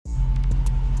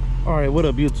All right, what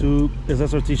up YouTube? It's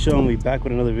SRT Show and we back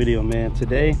with another video, man.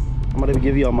 Today I'm gonna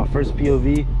give you all my first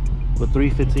POV with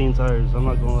 315 tires. I'm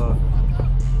not gonna lie,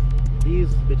 these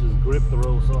bitches grip the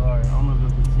road so hard. I don't know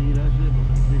if you can see that shit,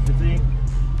 but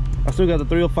 315. I still got the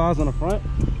 305s on the front.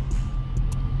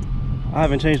 I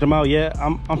haven't changed them out yet.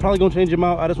 I'm probably gonna change them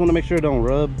out. I just want to make sure it don't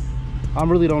rub. I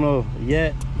really don't know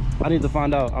yet. I need to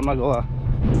find out. I'm not gonna lie,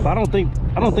 but I don't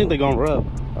think they're gonna rub.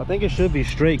 I think it should be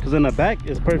straight because in the back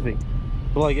it's perfect.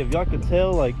 But like if y'all could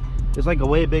tell, like it's like a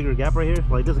way bigger gap right here.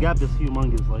 Like this gap is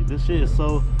humongous. Like this shit is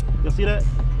so, you see that?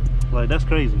 Like that's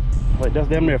crazy. Like that's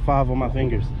damn near 5 on my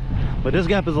fingers. But this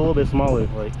gap is a little bit smaller.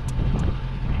 Like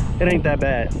it ain't that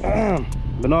bad.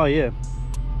 But no, yeah.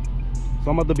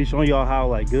 So I'm about to be showing y'all how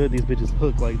like good these bitches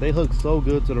hook. Like they hook so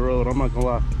good to the road. I'm not gonna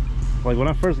lie. Like when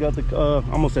I first got the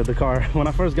I almost said the car. When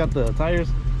I first got the tires,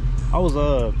 I was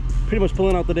pretty much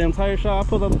pulling out the damn tire shop. I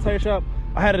pulled out the tire shop.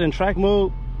 I had it in track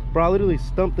mode. Bro, I literally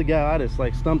stumped the guy. I just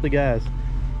like stumped the gas,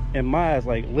 and my ass,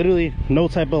 like literally no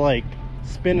type of like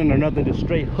spinning or nothing, just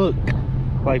straight hook.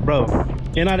 Like bro,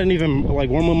 and I didn't even like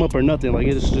warm them up or nothing. Like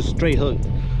it's just straight hooked.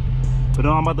 But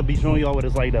now I'm about to be showing y'all what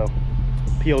it's like though,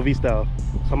 POV style.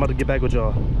 So I'm about to get back with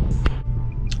y'all.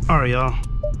 All right, y'all,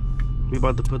 we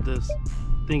about to put this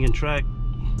thing in track.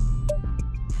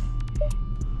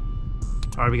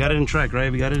 All right, we got it in track,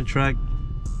 right? We got it in track,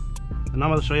 and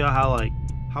I'm about to show y'all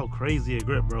how crazy it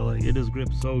grip, bro. Like it just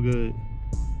grips so good.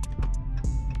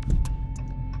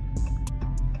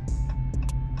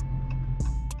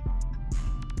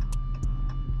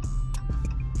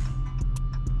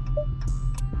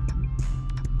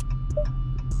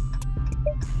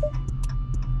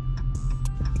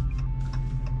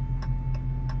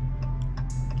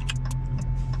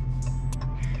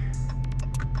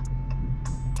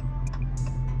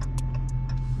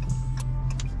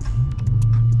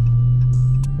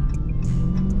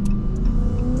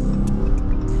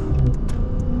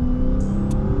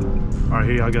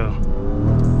 Here y'all go.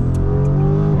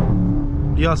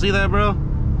 Y'all see that, bro?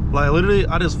 Like literally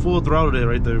I just full throttled it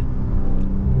right there.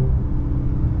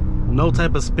 No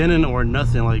type of spinning or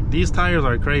nothing. Like these tires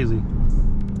are crazy.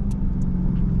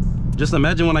 Just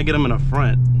imagine when I get them in the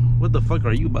front. What the fuck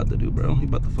are you about to do, bro? You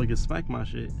about to fucking smack my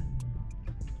shit.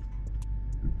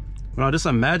 Bro, just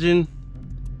imagine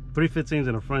 315s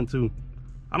in the front too.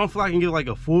 I don't feel like I can give like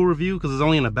a full review because it's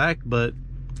only in the back, but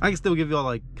I can still give y'all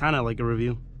like kind of like a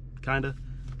review. Kinda,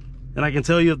 and I can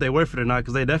tell you if they worth it or not,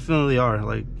 because they definitely are.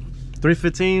 Like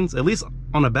 315s, at least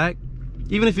on the back,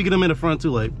 even if you get them in the front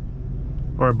too, like,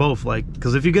 or both, like,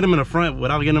 because if you get them in the front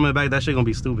without getting them in the back, that shit gonna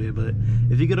be stupid. But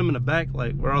if you get them in the back,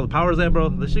 like where all the power's at, bro,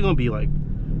 that shit gonna be like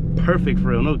perfect for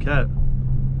real, no cap.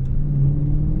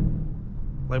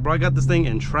 Like bro, I got this thing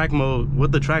in track mode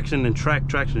with the traction and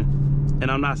traction,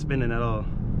 and I'm not spinning at all.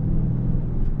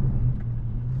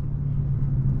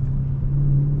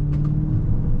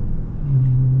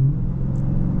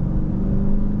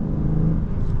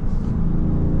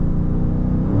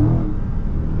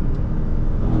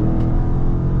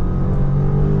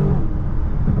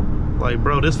 Like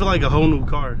bro, this feel like a whole new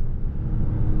car.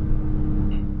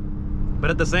 But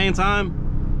at the same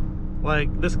time,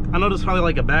 like this, I know this is probably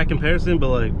like a bad comparison, but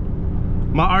like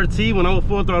my RT, when I would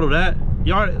full throttle that,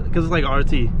 y'all, because it's like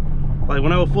RT, like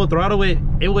when I would full throttle it,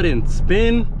 it wouldn't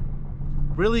spin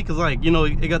really, because like, you know,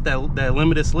 it got that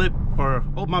limited slip, or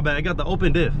oh my bad, it got the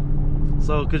open diff.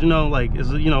 So because you know, like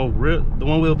it's, you know, the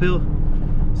one wheel peel,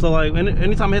 so like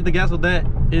anytime I hit the gas with that,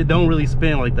 it don't really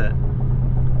spin like that.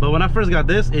 But when I first got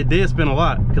this, it did spin a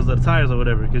lot because of the tires or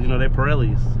whatever, because you know, they're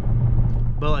Pirellis.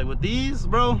 But like with these,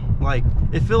 bro, like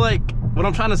it feel like, what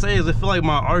I'm trying to say is it feel like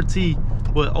my RT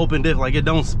with open diff, like it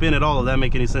don't spin at all, if that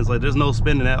make any sense. Like there's no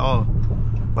spinning at all.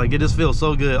 Like it just feels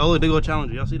so good. Oh look, they go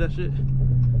Challenger. Y'all see that shit?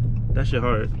 That shit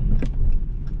hard.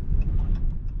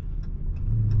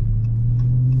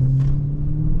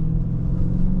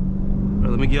 All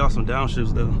right, let me get y'all some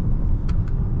downshifts though.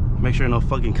 Make sure no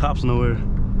fucking cops nowhere.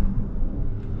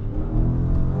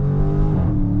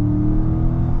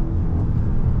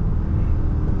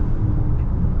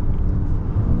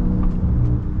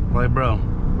 Like bro,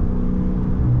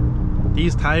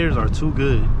 these tires are too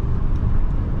good.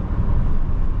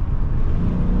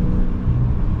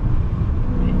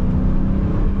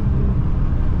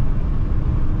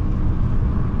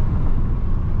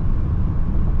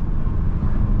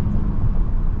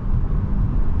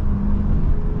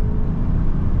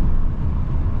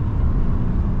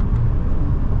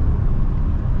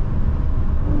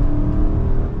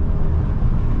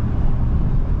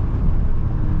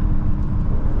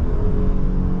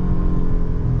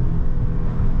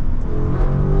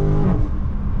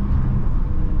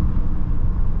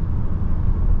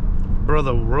 Bro,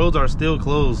 the roads are still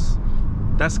closed.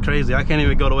 That's crazy. I can't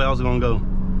even go the way I was gonna go.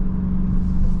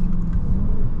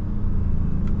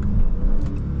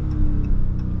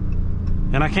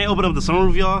 And I can't open up the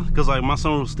sunroof, y'all, because like my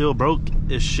sunroof still broke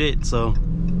as shit, so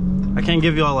I can't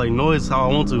give y'all like noise how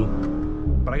I want to.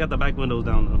 But I got the back windows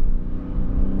down though.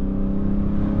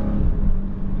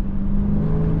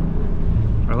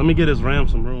 All right, let me get this Ram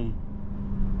some room.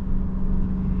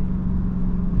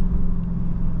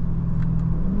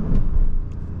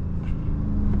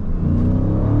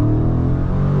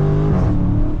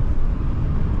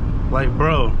 Like,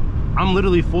 bro, I'm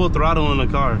literally full throttle in the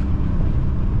car.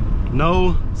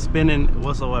 No spinning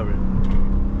whatsoever.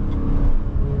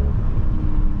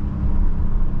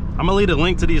 I'm gonna leave a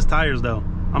link to these tires though.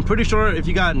 I'm pretty sure if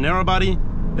you got narrow body,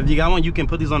 if you got one, you can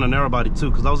put these on a narrow body too.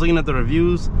 Cause I was looking at the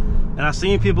reviews and I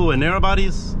seen people with narrow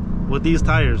bodies with these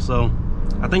tires. So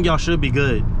I think y'all should be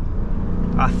good.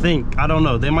 I think, I don't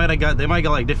know. They might got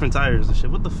like different tires and shit.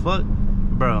 What the fuck,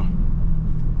 bro?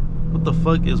 What the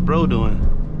fuck is bro doing?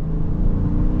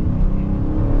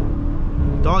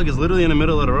 Dog is literally in the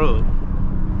middle of the road,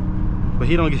 but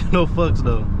he don't get no fucks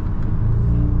though.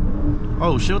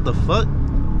 Oh shit, what the fuck?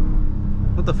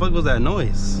 What the fuck was that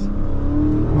noise?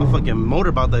 My fucking motor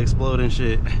about to explode and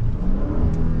shit.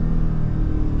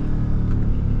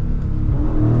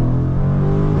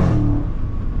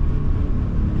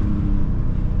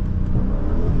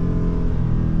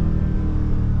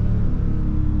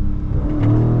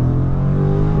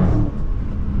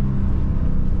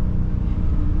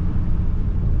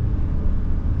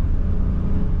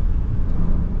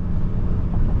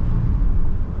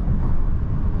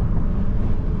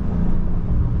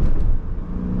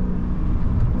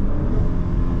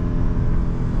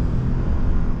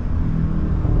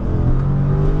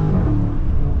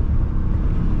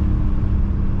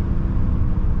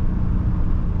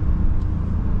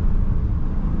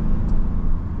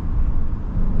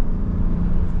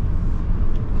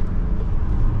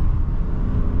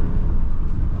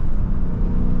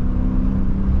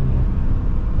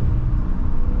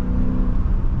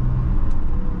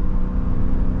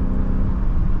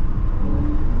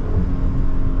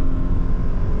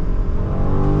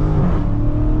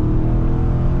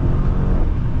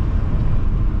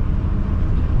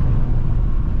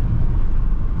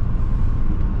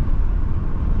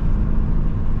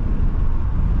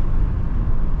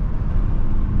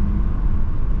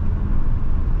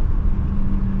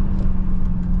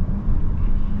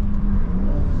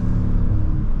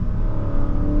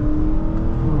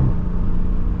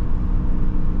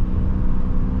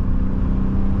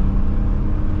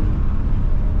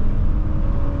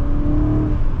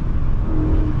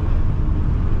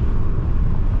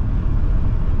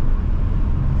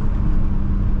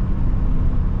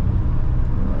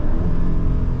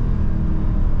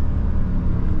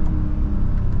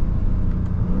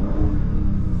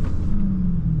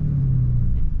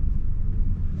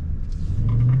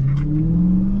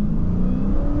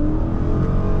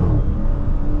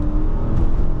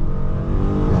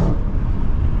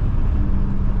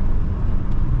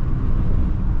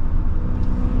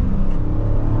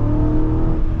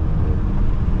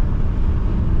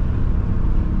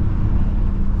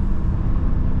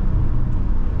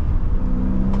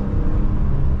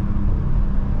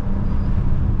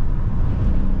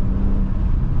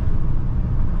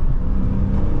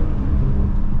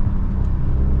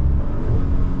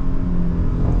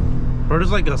 Bro,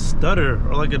 there's like a stutter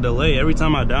or like a delay every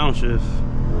time I downshift.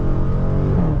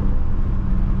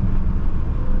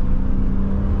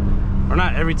 Or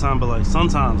not every time, but like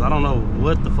sometimes. I don't know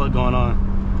what the fuck going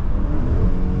on.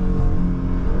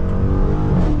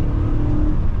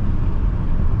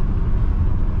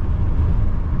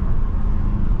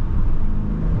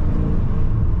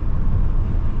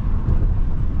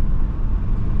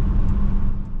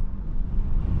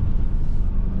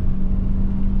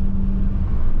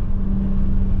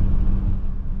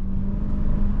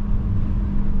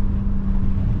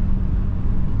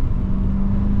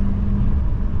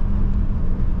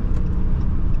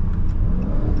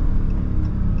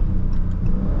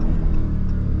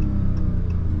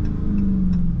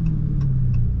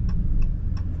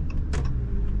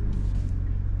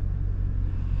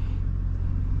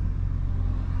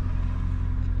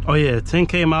 Oh yeah,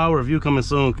 10K mile review coming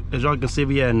soon. As y'all can see,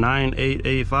 we had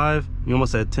 9,885. We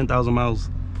almost had 10,000 miles.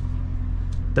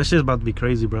 That shit's about to be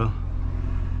crazy, bro.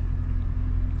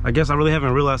 I guess I really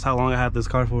haven't realized how long I had this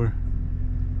car for.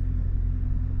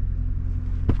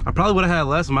 I probably would have had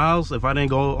less miles if I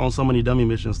didn't go on so many dummy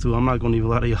missions too. I'm not gonna even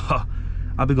lie to y'all.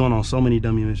 I've been going on so many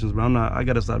dummy missions, bro. I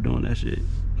gotta stop doing that shit.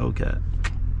 Okay.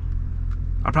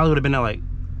 I probably would have been at like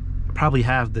probably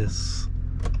have this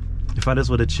if I just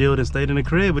would have chilled and stayed in the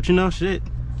crib. But you know, shit,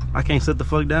 I can't sit the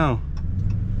fuck down.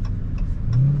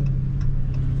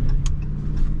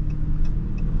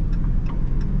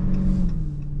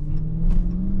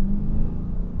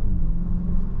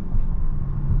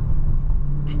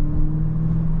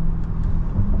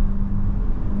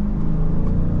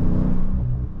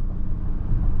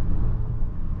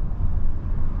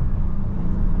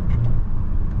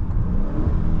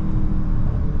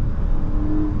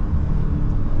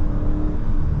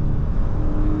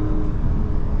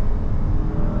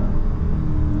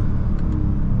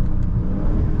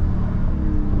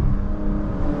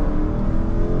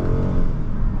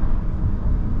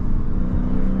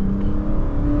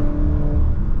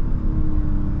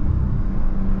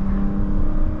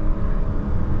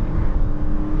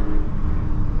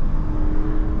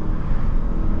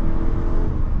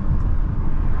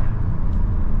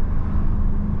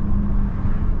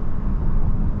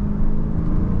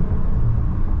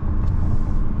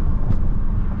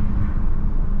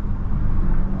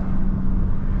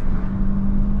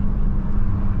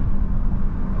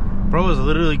 Bro is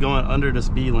literally going under the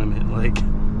speed limit. Like,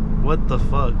 what the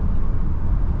fuck?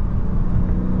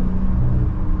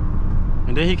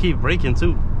 And then he keep braking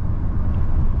too.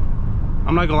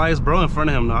 I'm not gonna lie, it's bro in front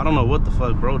of him though. I don't know what the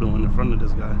fuck bro doing in front of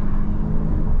this guy.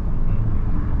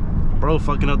 Bro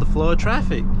fucking up the flow of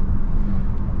traffic.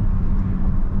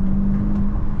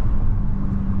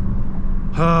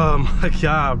 Oh my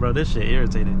god, bro, this shit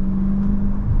irritated.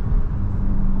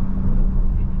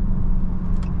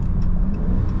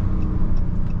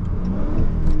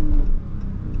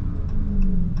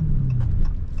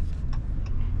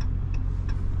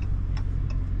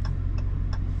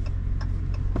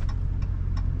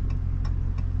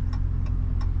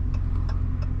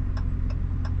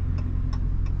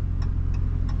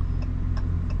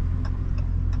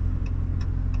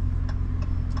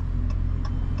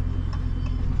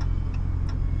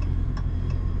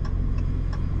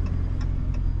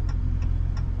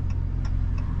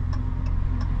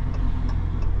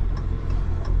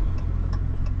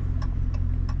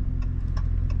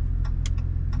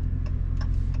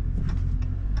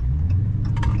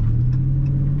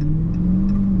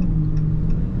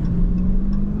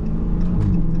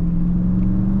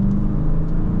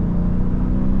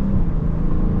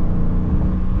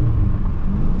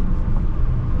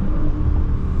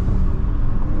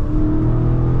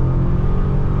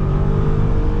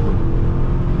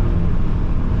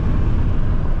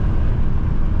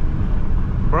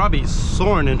 Bro, I be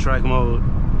soaring in track mode.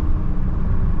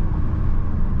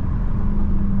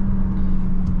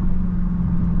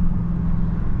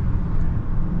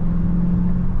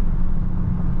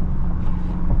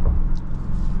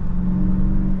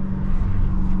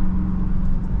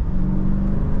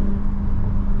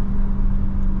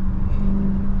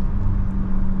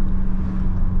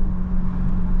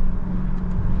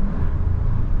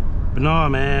 But no,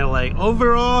 man, like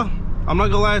overall, I'm not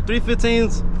gonna lie,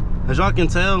 315s, as y'all can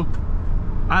tell,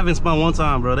 I haven't spun one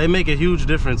time, bro. They make a huge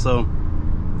difference, so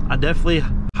I definitely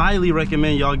highly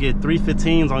recommend y'all get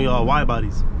 315s on y'all wide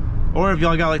bodies. Or if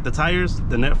y'all got like the tires,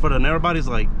 for the narrow bodies,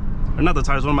 like, or not the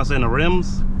tires, what am I saying, the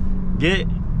rims, get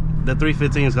the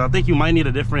 315s, because I think you might need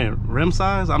a different rim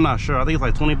size. I'm not sure. I think it's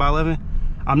like 20 by 11.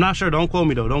 I'm not sure. Don't quote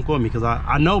me though. Don't quote me, because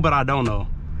I know, but I don't know.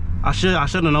 I should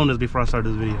have known this before I started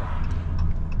this video.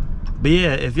 But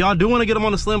yeah, if y'all do want to get them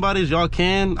on the slim bodies, y'all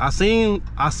can. I swear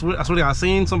to God, I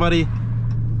seen somebody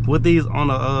with these on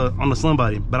the slim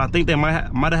body, but I think they might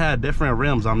have had different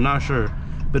rims. I'm not sure,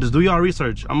 but just do y'all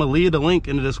research. I'm gonna leave the link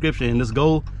in the description and just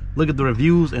go look at the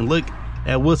reviews and look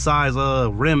at what size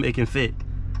rim it can fit.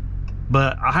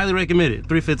 But I highly recommend it.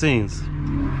 315s.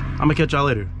 I'm gonna catch y'all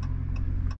later.